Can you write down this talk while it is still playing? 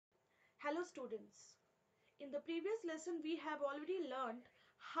Hello students. In the previous lesson we have already learned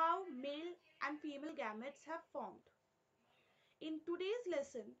how male and female gametes have formed. In today's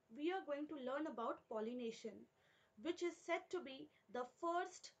lesson we are going to learn about pollination, which is said to be the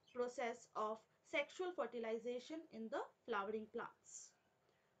first process of sexual fertilization in the flowering plants.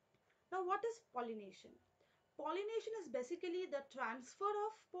 Now what is pollination? Pollination is basically the transfer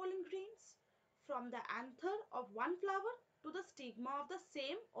of pollen grains from the anther of one flower to the stigma of the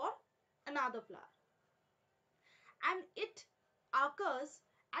same or another flower. And it occurs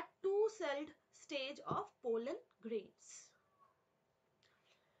at two-celled stage of pollen grains.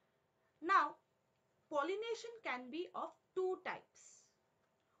 Now, pollination can be of two types.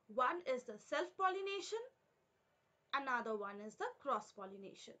 One is the self-pollination, another one is the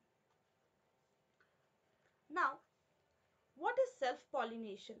cross-pollination. Now, what is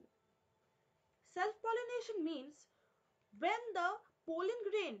self-pollination? Self-pollination means when the pollen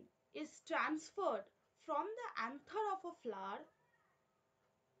grain is transferred from the anther of a flower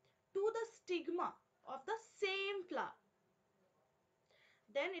to the stigma of the same flower,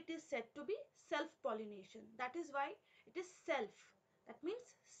 then it is said to be self-pollination. That is why it is self. That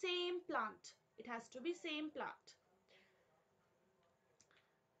means same plant. It has to be same plant.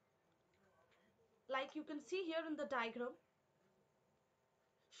 Like you can see here in the diagram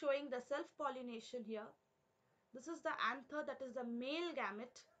showing the self-pollination here. This is the anther, that is the male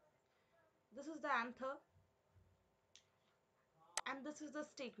gamete. This is the anther and this is the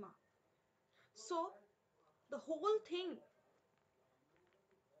stigma. So the whole thing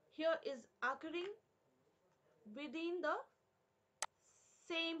here is occurring within the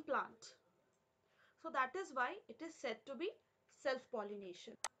same plant. So that is why it is said to be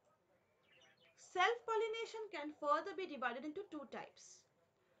self-pollination. Self-pollination can further be divided into two types.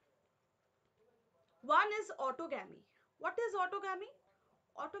 One is autogamy. What is autogamy?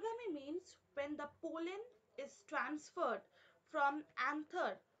 Autogamy means when the pollen is transferred from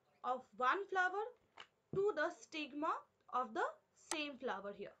anther of one flower to the stigma of the same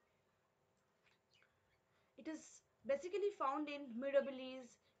flower here. It is basically found in Mirabilis,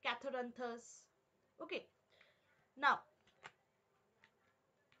 Catharanthus. Okay. Now,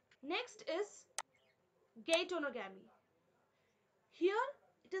 next is geitonogamy. Here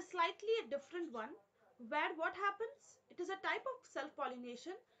it is slightly a different one, where what happens, it is a type of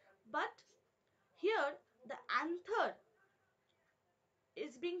self-pollination, but here the anther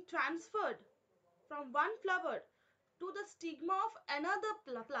is being transferred from one flower to the stigma of another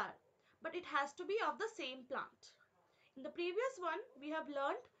flower, but it has to be of the same plant. In the previous one we have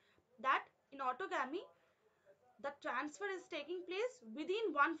learned that in autogamy the transfer is taking place within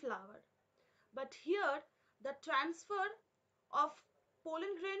one flower, but here the transfer of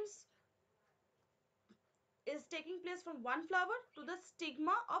pollen grains is taking place from one flower to the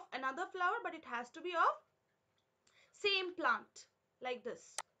stigma of another flower, but it has to be of same plant, like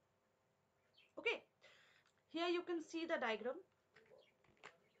this. Okay, here you can see the diagram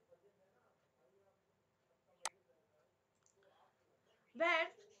where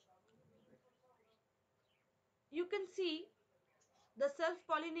you can see the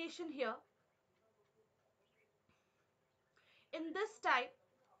self-pollination here. In this type,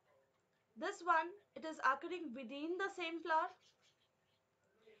 this one, it is occurring within the same flower.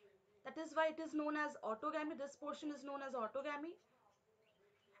 That is why it is known as autogamy. This portion is known as autogamy.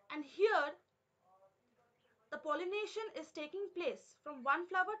 And here the pollination is taking place from one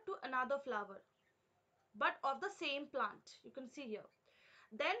flower to another flower, but of the same plant. You can see here.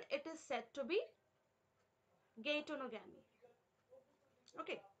 Then it is said to be geitonogamy.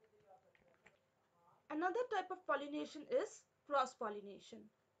 Okay. Another type of pollination is cross-pollination.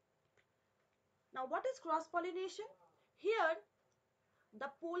 Now what is cross-pollination? Here the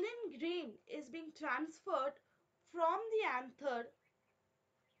pollen grain is being transferred from the anther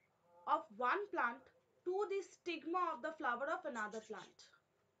of one plant to the stigma of the flower of another plant.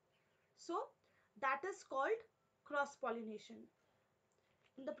 So that is called cross-pollination.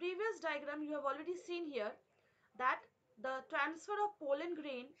 In the previous diagram you have already seen here that the transfer of pollen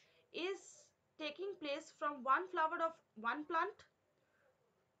grain is taking place from one flower of one plant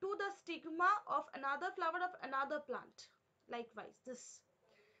to the stigma of another flower of another plant. Likewise, this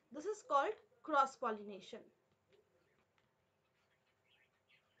is called cross-pollination.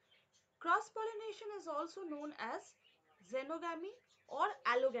 Cross-pollination is also known as xenogamy or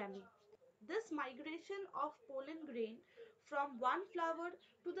allogamy. This migration of pollen grain from one flower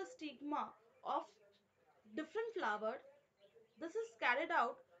to the stigma of different flower, this is carried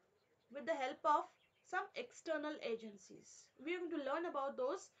out with the help of some external agencies. We are going to learn about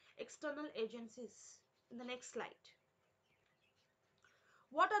those external agencies in the next slide.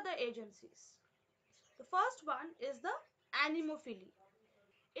 What are the agencies? The first one is the anemophily.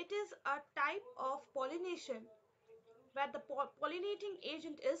 It is a type of pollination where the pollinating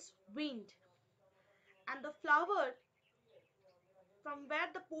agent is wind, and the flower from where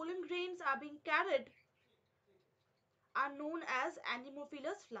the pollen grains are being carried are known as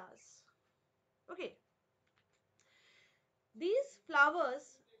anemophilous flowers. Okay, these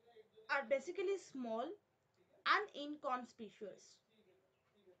flowers are basically small and inconspicuous,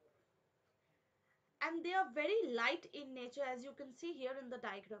 and they are very light in nature. As you can see here in the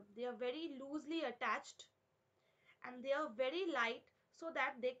diagram, they are very loosely attached and they are very light, so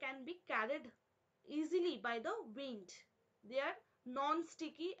that they can be carried easily by the wind. They are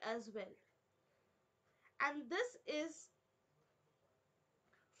non-sticky as well, and this is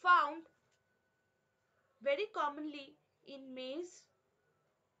found very commonly in maize,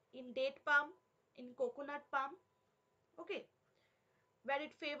 in date palm, in coconut palm, okay, where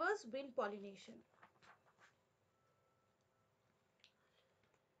it favors wind pollination.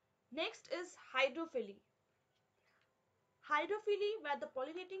 Next is hydrophily. Hydrophily, where the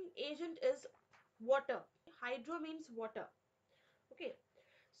pollinating agent is water. Hydro means water. Okay,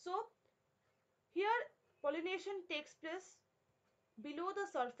 so here pollination takes place below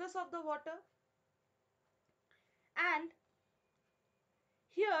the surface of the water, and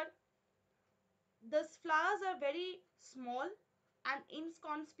here the flowers are very small and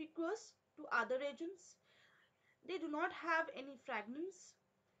inconspicuous to other agents. They do not have any fragrance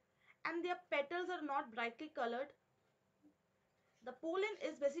and their petals are not brightly colored. The pollen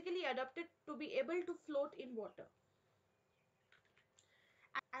is basically adapted to be able to float in water,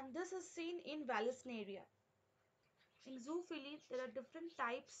 and this is seen in Vallisneria. In zoophily, there are different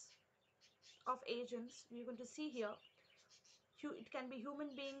types of agents we're going to see here. It can be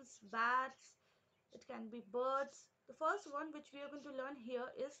human beings, bats, it can be birds. The first one which we are going to learn here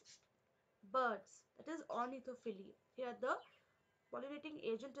is birds, that is ornithophily. Here the pollinating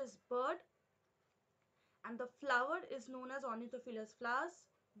agent is bird and the flower is known as ornithophilous flowers.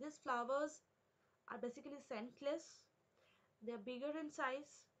 These flowers are basically scentless. They are bigger in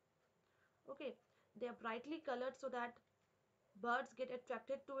size. Okay, they are brightly colored so that birds get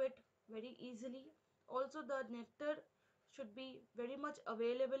attracted to it very easily. Also, the nectar should be very much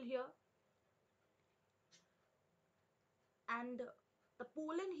available here, and the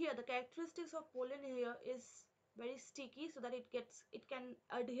pollen here, the characteristics of pollen here is very sticky, so that it can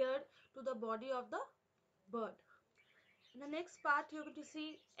adhere to the body of the bird. In the next part you're going to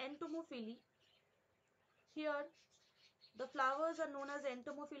see entomophily. Here the flowers are known as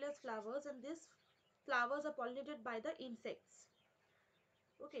entomophilous flowers, and these flowers are pollinated by the insects.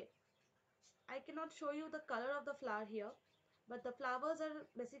 Okay, I cannot show you the color of the flower here, but the flowers are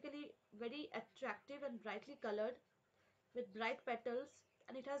basically very attractive and brightly colored with bright petals,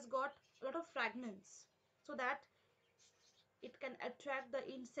 and it has got a lot of fragrance so that it can attract the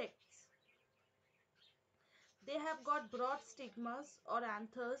insects. They have got broad stigmas or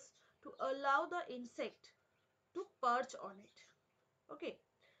anthers to allow the insect to perch on it. Okay,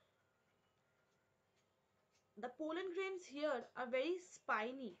 the pollen grains here are very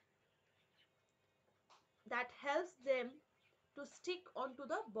spiny, that helps them to stick onto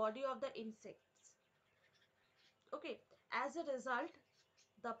the body of the insects. Okay, as a result,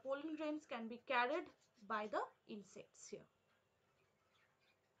 the pollen grains can be carried by the insects here.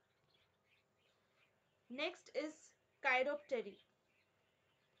 Next is chiroptery.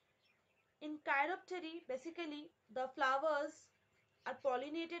 In chiroptery, basically the flowers are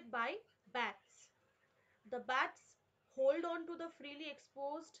pollinated by bats. The bats hold on to the freely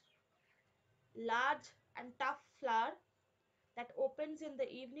exposed, large and tough flower that opens in the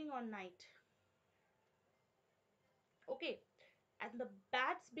evening or night. Okay, and the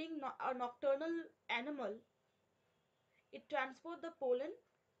bats being a nocturnal animal, it transports the pollen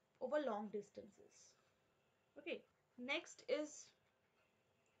over long distances. Okay, next is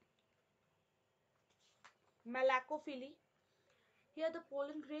malacophily. Here the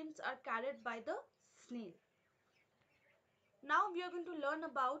pollen grains are carried by the snail. Now we are going to learn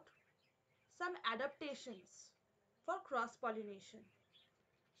about some adaptations for cross pollination.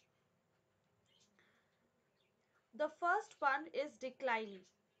 The first one is declining.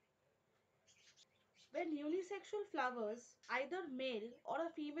 When unisexual flowers, either male or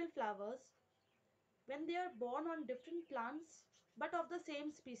a female flowers, when they are born on different plants but of the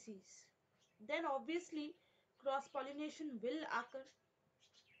same species, then obviously cross pollination will occur.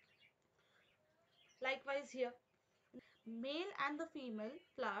 Likewise here, male and the female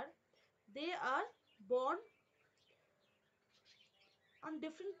flower, they are born on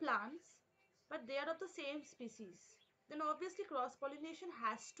different plants but they are of the same species. then obviously cross-pollination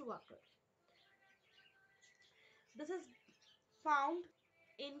has to occur. This is found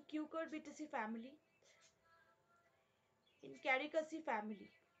in Cucurbitaceae family, in Caricaceae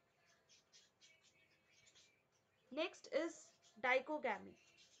family. Next is dichogamy.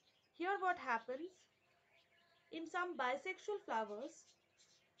 Here what happens, in some bisexual flowers,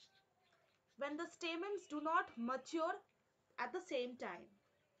 when the stamens do not mature at the same time.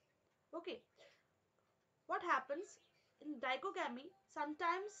 Okay, what happens in dichogamy,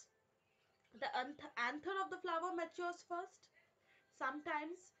 sometimes the anther of the flower matures first,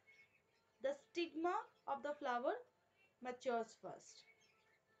 sometimes the stigma of the flower matures first.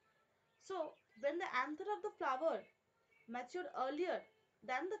 So when the anther of the flower matured earlier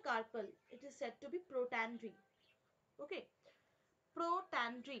than the carpel, it is said to be protandry. Okay,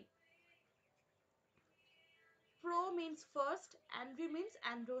 protandry. Pro means first, andry means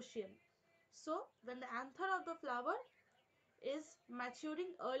androecium. So when the anther of the flower is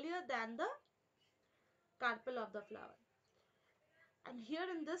maturing earlier than the carpel of the flower. And here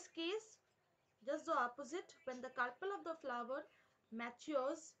in this case, just the opposite, when the carpel of the flower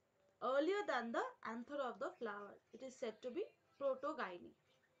matures earlier than the anther of the flower, it is said to be protogyny.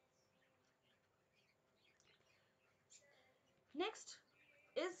 Next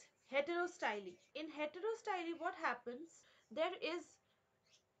is heterostyly. In heterostyly, what happens? There is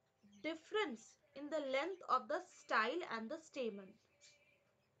difference in the length of the style and the stamen.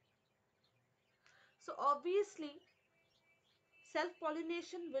 So obviously,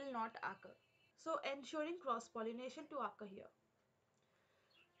 self-pollination will not occur. So ensuring cross-pollination to occur here.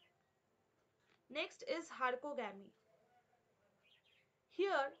 Next is harcogamy.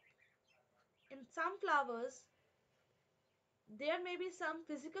 Here, in some flowers, there may be some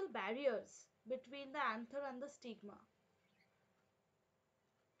physical barriers between the anther and the stigma.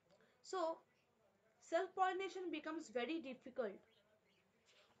 So, self-pollination becomes very difficult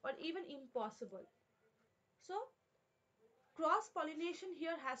or even impossible. So, cross-pollination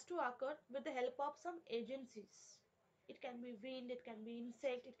here has to occur with the help of some agencies. It can be wind, it can be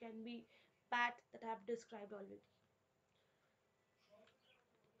insect, it can be bat that I have described already.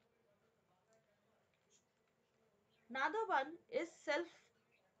 Another one is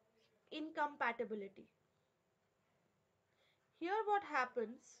self-incompatibility. Here what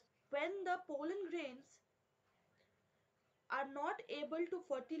happens, when the pollen grains are not able to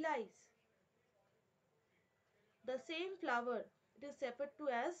fertilize the same flower, it is referred to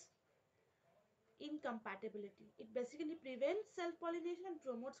as incompatibility. It basically prevents self-pollination and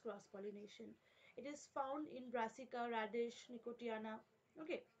promotes cross-pollination. It is found in Brassica, radish, Nicotiana.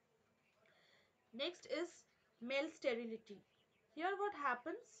 Okay. Next is male sterility. Here what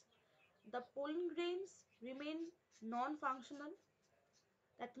happens? The pollen grains remain non-functional.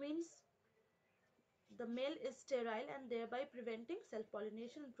 That means the male is sterile and thereby preventing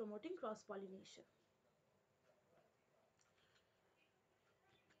self-pollination and promoting cross-pollination.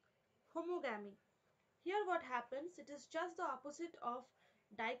 Homogamy. Here what happens? It is just the opposite of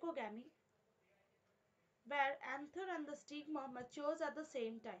dichogamy, where anther and the stigma matures at the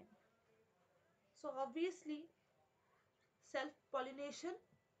same time. So obviously self-pollination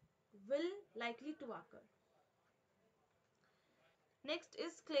will likely to occur. Next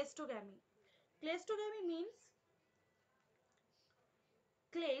is claistogamy. Claistogamy means,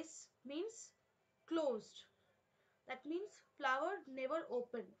 clast means closed. That means flower never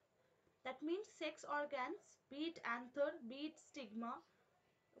open. That means sex organs, be it anther, be it stigma,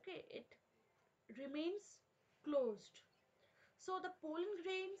 okay, it remains closed. So the pollen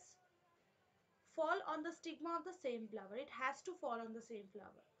grains fall on the stigma of the same flower. It has to fall on the same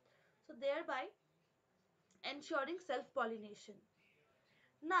flower. So thereby ensuring self-pollination.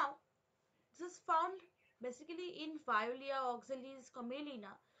 Now, this is found basically in Viola, Oxalis,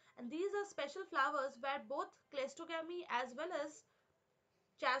 Camelina, and these are special flowers where both claistogamy as well as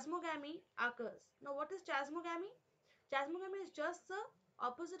chasmogamy occurs. Now, what is chasmogamy? Chasmogamy is just the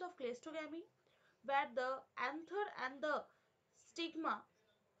opposite of claistogamy, where the anther and the stigma,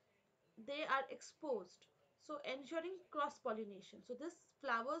 they are exposed, so ensuring cross pollination. So this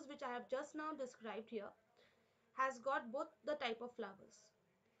flowers which I have just now described here has got both the type of flowers.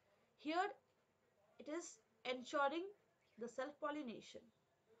 Here it is ensuring the self pollination.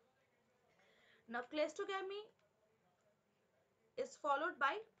 Now claistogamy is followed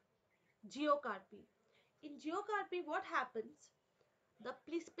by geocarpy. In geocarpy, what happens, the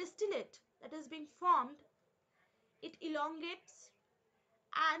pistillate that is being formed, it elongates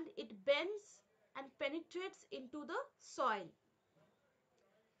and it bends and penetrates into the soil,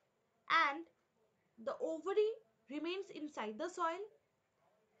 and the ovary remains inside the soil,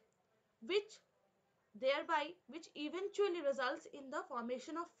 which thereby which eventually results in the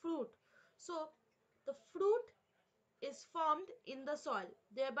formation of fruit. So the fruit is formed in the soil,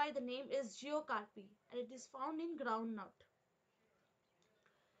 thereby the name is geocarpy, and it is found in groundnut.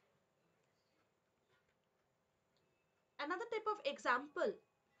 Another type of example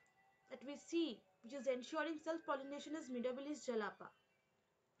that we see which is ensuring self-pollination is Midabilis jalapa.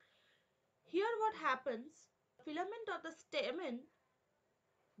 Here what happens, filament of the stamen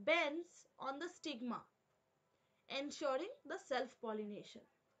bends on the stigma, ensuring the self-pollination.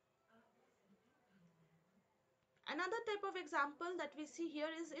 Another type of example that we see here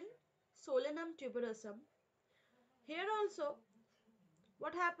is in Solanum tuberosum. Here also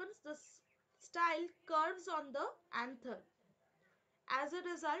what happens, the style curves on the anther. As a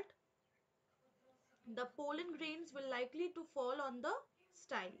result, the pollen grains will likely to fall on the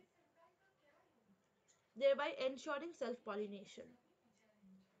style, thereby ensuring self-pollination.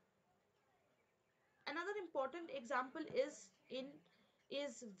 Another important example is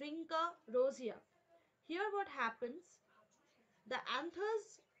Vinca rosea. Here what happens, the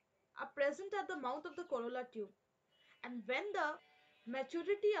anthers are present at the mouth of the corolla tube, and when the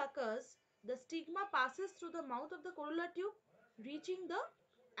maturity occurs, the stigma passes through the mouth of the corolla tube, reaching the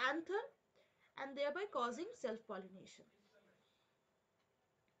anther and thereby causing self-pollination.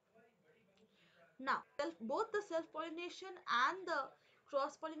 Now, both the self-pollination and the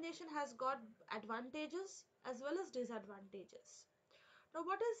cross-pollination has got advantages as well as disadvantages. Now,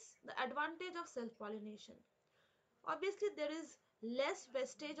 what is the advantage of self-pollination? Obviously, there is less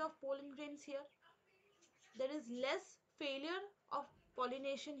wastage of pollen grains here. There is less failure of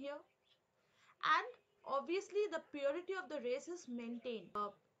pollination here. And obviously, the purity of the race is maintained.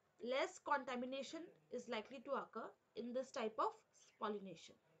 Less contamination is likely to occur in this type of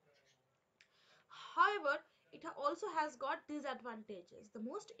pollination. However, it also has got disadvantages. The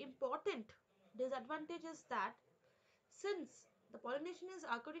most important disadvantage is that since the pollination is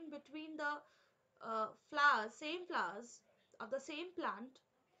occurring between the same flowers of the same plant,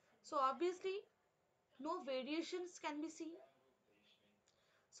 so obviously no variations can be seen.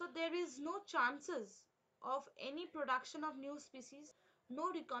 So there is no chances of any production of new species,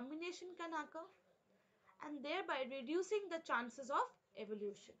 no recombination can occur, and thereby reducing the chances of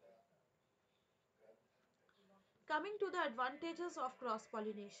evolution. Coming to the advantages of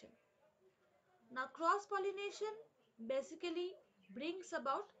cross-pollination. Now, cross-pollination basically brings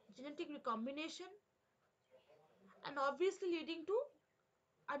about genetic recombination and obviously leading to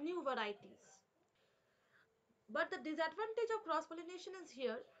a new varieties. But the disadvantage of cross-pollination is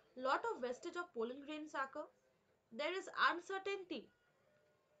here, lot of wastage of pollen grains occur. There is uncertainty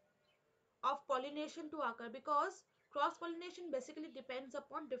of pollination to occur because cross-pollination basically depends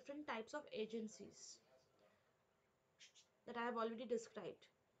upon different types of agencies that I have already described.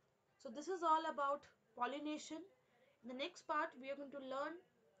 So this is all about pollination. In the next part, we are going to learn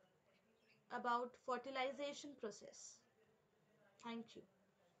about fertilization process. Thank you.